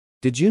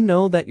Did you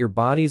know that your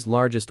body's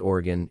largest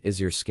organ is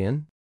your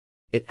skin?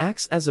 It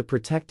acts as a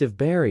protective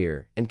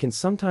barrier and can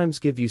sometimes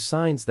give you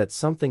signs that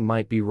something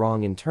might be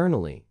wrong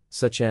internally,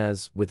 such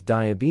as with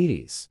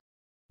diabetes.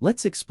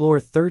 Let's explore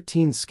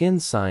 13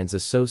 skin signs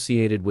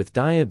associated with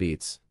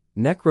diabetes,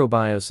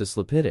 necrobiosis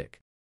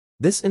lipidic.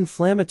 This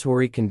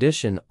inflammatory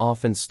condition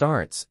often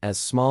starts as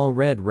small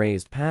red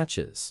raised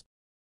patches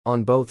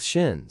on both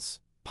shins,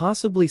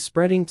 possibly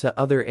spreading to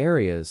other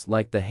areas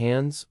like the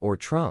hands or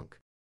trunk.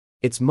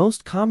 It's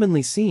most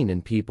commonly seen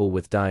in people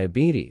with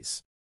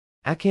diabetes.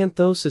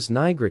 Acanthosis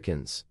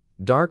nigricans,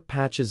 dark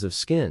patches of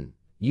skin,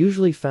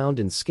 usually found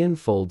in skin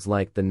folds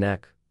like the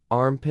neck,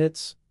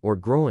 armpits, or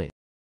groin,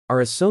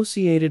 are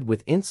associated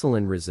with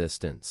insulin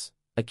resistance,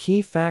 a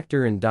key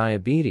factor in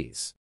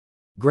diabetes.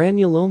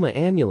 Granuloma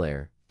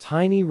annulare,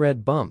 tiny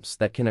red bumps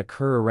that can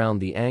occur around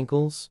the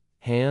ankles,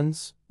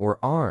 hands, or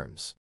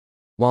arms.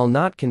 While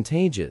not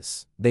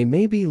contagious, they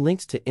may be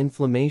linked to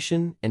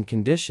inflammation and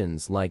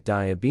conditions like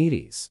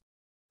diabetes.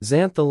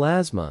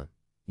 Xanthelasma,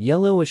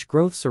 yellowish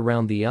growths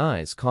around the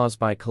eyes caused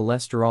by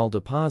cholesterol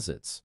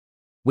deposits,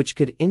 which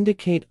could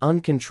indicate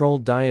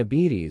uncontrolled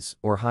diabetes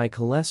or high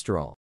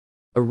cholesterol.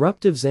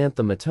 Eruptive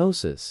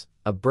xanthomatosis,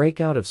 a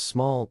breakout of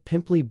small,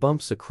 pimply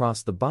bumps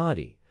across the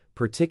body,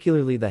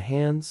 particularly the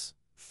hands,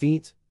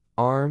 feet,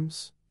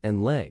 arms,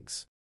 and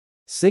legs,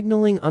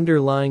 signaling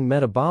underlying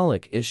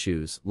metabolic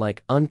issues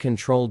like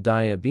uncontrolled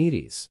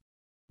diabetes.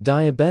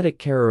 Diabetic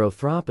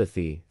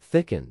keratopathy,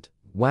 thickened,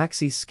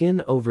 waxy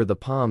skin over the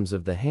palms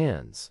of the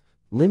hands,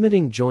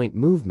 limiting joint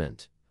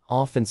movement,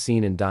 often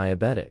seen in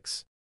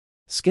diabetics.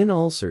 Skin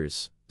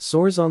ulcers,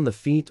 sores on the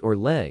feet or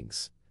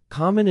legs,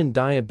 common in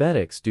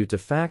diabetics due to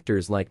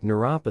factors like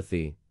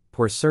neuropathy,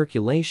 poor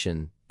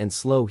circulation, and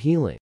slow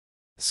healing.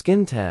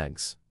 Skin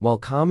tags, while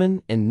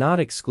common and not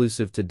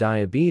exclusive to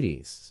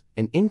diabetes,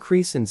 an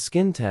increase in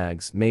skin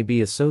tags may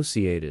be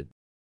associated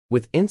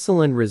with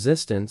insulin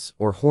resistance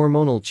or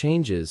hormonal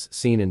changes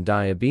seen in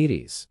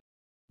diabetes.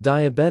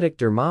 Diabetic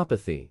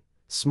dermopathy,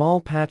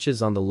 small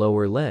patches on the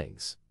lower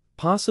legs,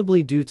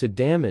 possibly due to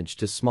damage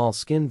to small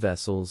skin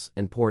vessels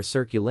and poor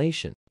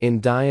circulation.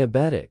 In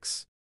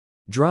diabetics,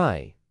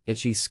 dry,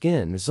 itchy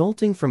skin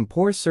resulting from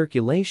poor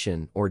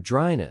circulation or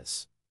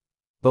dryness,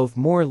 both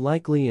more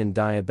likely in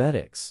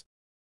diabetics.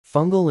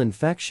 Fungal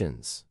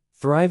infections,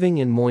 thriving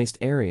in moist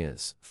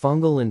areas,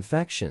 fungal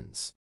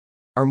infections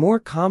are more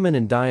common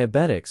in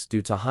diabetics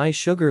due to high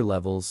sugar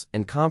levels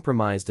and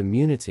compromised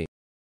immunity.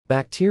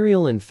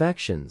 Bacterial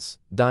infections,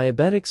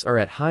 diabetics are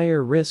at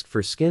higher risk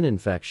for skin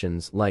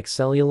infections like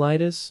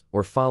cellulitis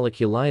or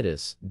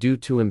folliculitis due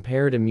to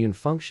impaired immune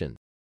function.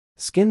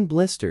 Skin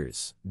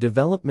blisters,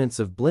 developments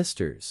of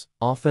blisters,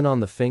 often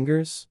on the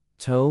fingers,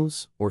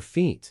 toes, or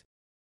feet,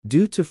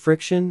 due to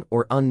friction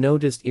or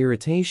unnoticed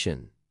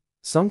irritation,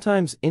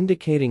 sometimes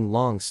indicating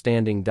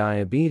long-standing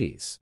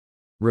diabetes.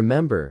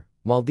 Remember,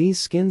 while these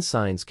skin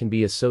signs can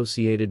be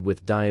associated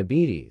with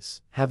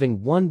diabetes,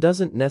 having one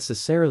doesn't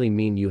necessarily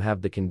mean you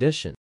have the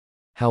condition.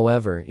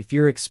 However, if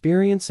you're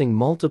experiencing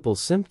multiple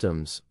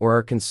symptoms or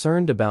are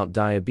concerned about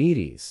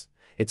diabetes,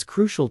 it's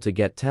crucial to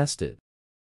get tested.